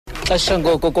Xesha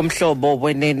ngoko kumhlobo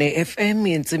wenene FM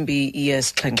yentsimbi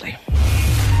yesixhenxe.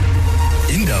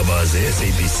 Indaba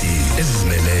ze-SABC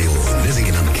ezizimeleyo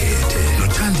nezingenamkhethe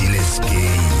nothandile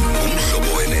Skeyi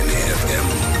kumhlobo wenene FM.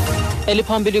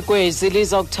 Eliphambili kwezi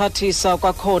lizakuchathisa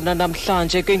kwakhona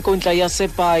namhlanje kwinkundla yase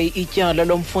Bhayi ityala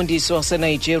lomfundisi wase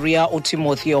Nigeria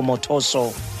uTimothy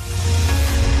Omotoso.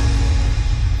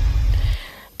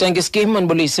 Tangiskima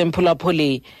nbulise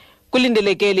mphulaphuli.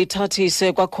 Kulindeleke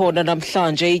lithathise kwakhona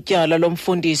namhlanje ityala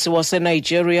lomfundisi wase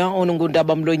Nigeria ongu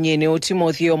ndabamlonyeni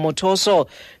uTimothy Omotoso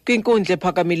kwinkundla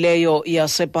ephakamileyo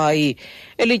yase Bhayi.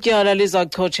 Elityala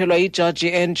lizakuchotshelwa ijaji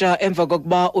entsha emva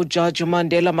kokuba uJaji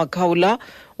Mandela Makaula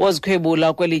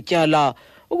wazikhwebula kweli tyala.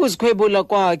 Ukuzikhwebula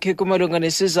kwakhe kumalunga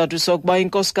nesizathu sokuba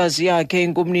inkosikazi yakhe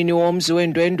ingumnini womzi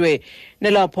wendwendwe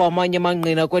nelapho amanye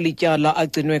amangqina kweli tyala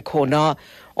agcinwe khona.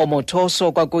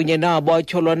 Omotoso kwakunye nabo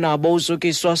atyholwa nabo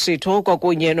uzukiswa sitho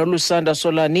kwakunye nolusanda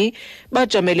solani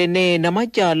bajamelene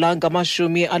namatyala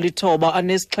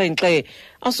ngamashumi-97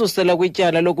 asusela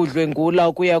kwityala lokudlwengula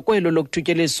ukuya kwelo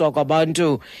lokuthutyelizwa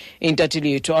kwabantu.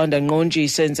 Intatheli yethu andangqonji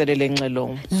isenzelele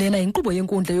ngxelo. Lena inkqubo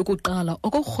yenkundla yokuqala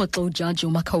okokurhoxa uJaji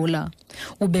Makaula.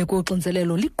 Ubekwe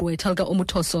uxinzelelo ligqwetha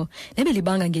lika-Omotoso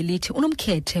nebelibanga ngelithi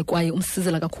unomkhethe kwaye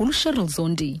umsizela kakhulu Cheryl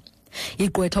Zondi.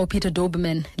 Igqwetha uPeter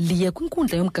Doberman liye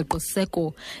kwinkundla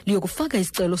yomgaqo-seko liyokufaka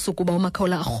isicelo sokuba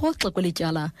uMakaula arhoxe kweli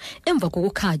tyala emva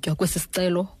kokukhatywa kwesi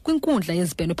sicelo kwinkundla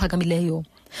yezibheno ephakamileyo.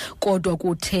 Kodwa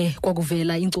kuthe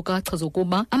kwakuvela iinkcukacha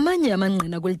zokuba amanye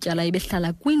amangqina kweli tyala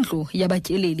ebehlala kwindlu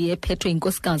yabatyeleli ephethwe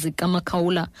yinkosikazi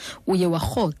kaMakaula uye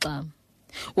warhoxa.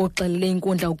 Uxelele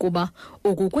inkundla ukuba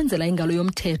oku kwenzela ingalo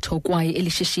yomthetho kwaye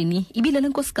elishishini ibile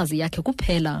lenkosikazi yakhe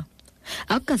kuphela.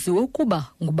 Akukaziwe ukuba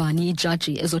ngubani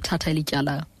ijaji ezothatha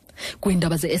elityala.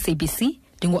 Kwiindaba ze-SABC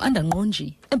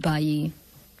ndingu-Andangqonji eBhayi.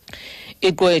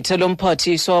 Igqwetha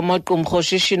lomphathiswa wamaqumrhu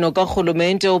oshishino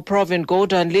karhulumente uProvin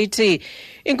Gordhan lithi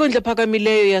inkundla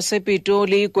ephakamileyo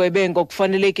yasePitoli igwebe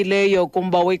ngokufanelekileyo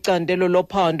kumba wecandelo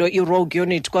lophando i-Rogue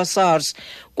Unit kwa-SARS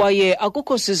kwaye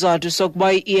akukho sizathu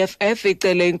sokuba i-EFF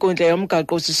icele inkundla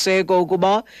yomgaqo-siseko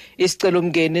ukuba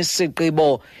isicelo-mngeni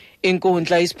sisigqibo.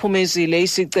 Inkundla isiphumezile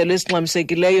isicelo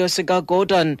esingxamisekileyo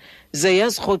sikaGordhan ze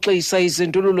yazirhoxisa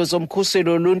izintululo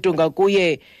zomkhuselo oluntu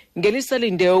ngakuye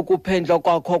ngelisalinde ukuphendlwa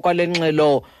kwakho kwale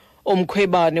ngxelo.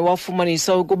 Umkhwebane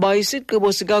wafumanisa ukuba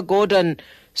isigqibo sikaGordhan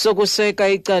sokuseka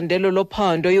icandelo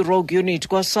lophando i-Rogue Unit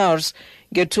kwa-SARS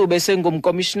ngethuba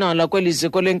esengumkomishinala kweli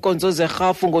ziko lenkonzo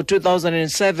zerhafu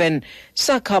ngo-2007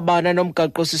 sakhabana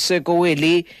nomgaqo-siseko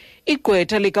weli.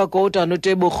 Igqwetha likaGordhan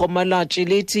uTebogo Malatshi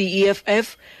lithi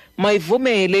i-EFF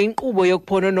mayivumele inkqubo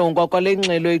yokuphononongwa kwale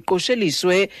ngxelo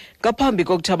iqosheliswe ngaphambi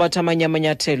kokuthabatha amanye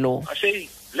amanyathelo. I say,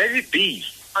 let it be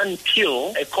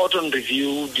until a court on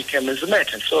review determines the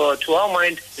matter. So to our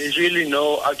mind, there's really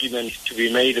no argument to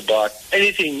be made about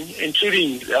anything,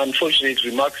 including the unfortunate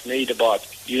remarks made about,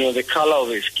 the color of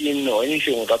the skin or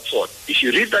anything of that sort. If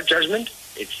you read that judgment,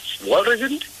 it's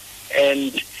well-written,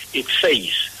 and it says,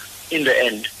 in the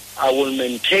end, I will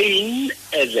maintain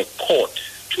as a court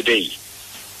today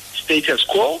status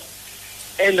quo,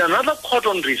 and another court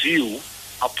on review,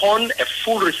 upon a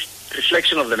full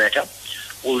reflection of the matter,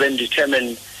 will then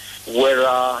determine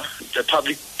whether the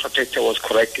public protector was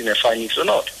correct in her findings or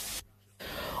not.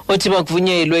 Othi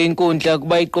bakuvunyelwe inkundla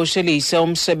kuba iqoshelise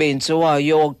umsebenzi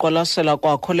wayo wokuqwalasela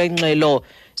kwakho le ngxelo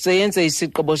seyenze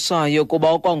isigqibo sayo kuba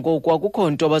okwangoku akukho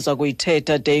nto baza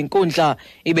kuyithetha de inkundla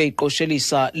ibe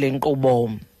iqoshelisa le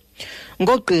nkqubo.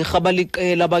 Ngogqirha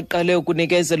baliqela baqale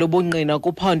ukunikezela ubungqina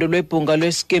kuphando lwebhunga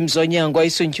lweskim zonyango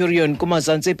iCenturion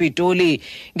kumazantsi ePitoli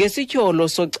ngesityholo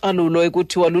socalulo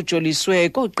ekuthiwa lujoliswe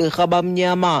koogqirha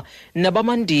bamnyama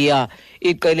nabamandiya.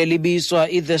 Iqela libizwa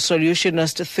i-The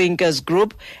Solutionist Thinkers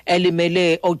Group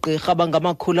elimele oogqirha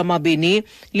abangama-200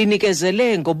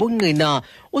 linikezele ngobungqina.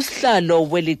 Usihlalo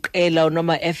weliqela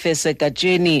uNoma-FS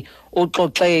Gatsheni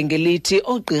uxoxe ngelithi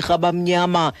oogqirha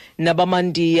abamnyama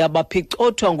nabamandiya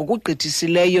baphicothwa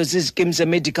ngokugqithisileyo zizikimi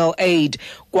ze-medical aid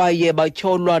kwaye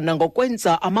batyholwa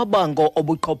nangokwenza amabango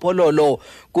obuqhophololo.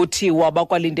 Kuthiwa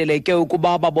bakwalindeleke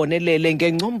ukuba babonelele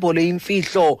ngengcombolo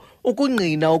yimfihlo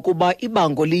ukungqina ukuba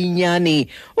ibango liyinyani.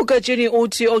 uGatsheni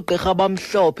uthi oogqirha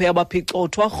abamhlophe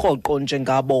abaphicothwa rhoqo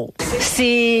njengabo.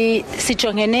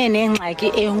 Sijongene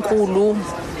nengxaki enkulu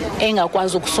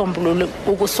engakwazi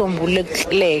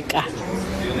ukusombululeka.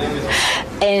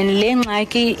 And le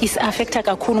ngxaki is-affecta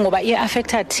kakhulu ngoba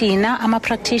i-affecta thina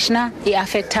ama-practitioner,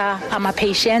 i-affecta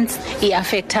ama-patients,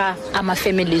 i-affecta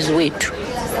ama-families wethu.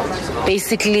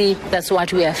 Basically, that's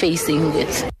what we are facing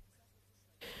with.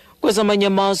 Kwezamanye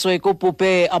amazwe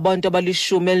kubhubhe abantu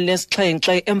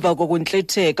abali-17 emva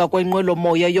kokuntlitheka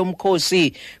kwenqwelomoya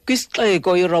yomkhosi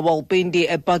kwisixeko iRawalpindi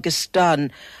ePakistan.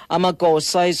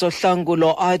 Amagosa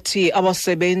ezohlangulo athi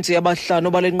abasebenzi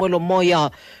abahlanu bale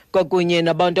nqwelomoya kwakunye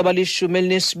nabantu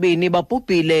abali-12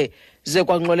 babhubhile ze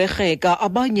kwanqolekeka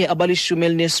abanye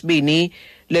abali-12.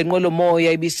 Le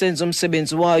nqwelomoya ibisenza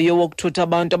umsebenzi wayo wokuthutha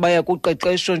abantu abaya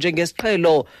kuqeqesho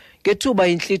njengesiqhelo ngethuba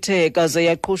intlitheka ze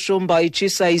yaqhushumba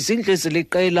itshisa izindlu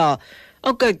eziliqela.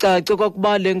 Akucaci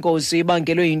kwakuba le ngozi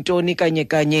ibangelwe yintoni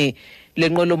kanye. Le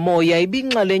nqwelomoya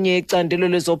ibinxalenye yecandelo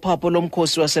lezophapho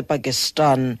lomkhosi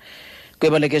wasePakistan.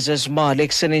 Kwibaleke zezimali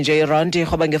ekuseni nje irandi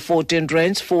irhwaba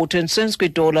nge-14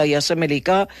 kwidola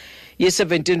yaseMelika,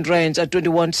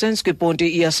 ye-17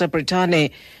 kwiponti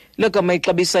yaseBritane, legama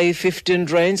ixabisa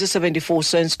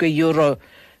i-15 kwi-euro.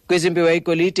 Kwezimbiwa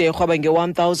igolide irhwaba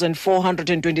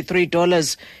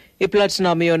nge-$1,423,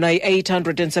 iplatinum yona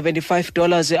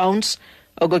i-$875 i-ounce.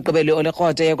 Okugqibela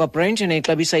olekrwada yakwaBrent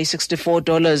nexabisa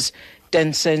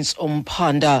i-$64.10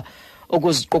 umphanda.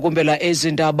 Ukuziqukumbela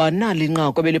ezi ndaba nali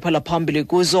nqaku ebeliphala phambili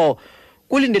kuzo.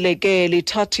 Kulindeleke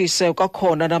lithathise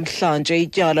kwakhona namhlanje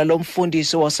ityala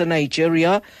lomfundisi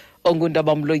waseNigeria ongu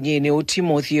ndabamlonyeni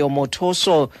uTimothy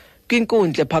Omotoso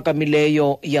kw'inkundla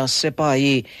ephakamileyo yase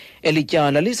Bhayi. Eli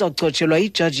tyala lizakuchotshelwa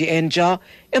ijaji entsha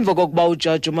emva kokuba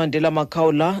uJaji Mandela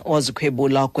Makaula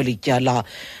wazikhwebula kweli tyala.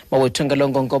 Mawethu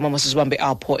ngalongongoma masizibambe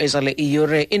apho ezale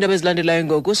iyure. Indaba ezilandelayo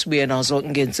ngoku sibuye nazo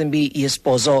ngentsimbi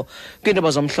yesibhozo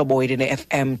kwiindaba zomhlobo wethu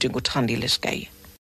ne-FM. Ndinguthandile Sky.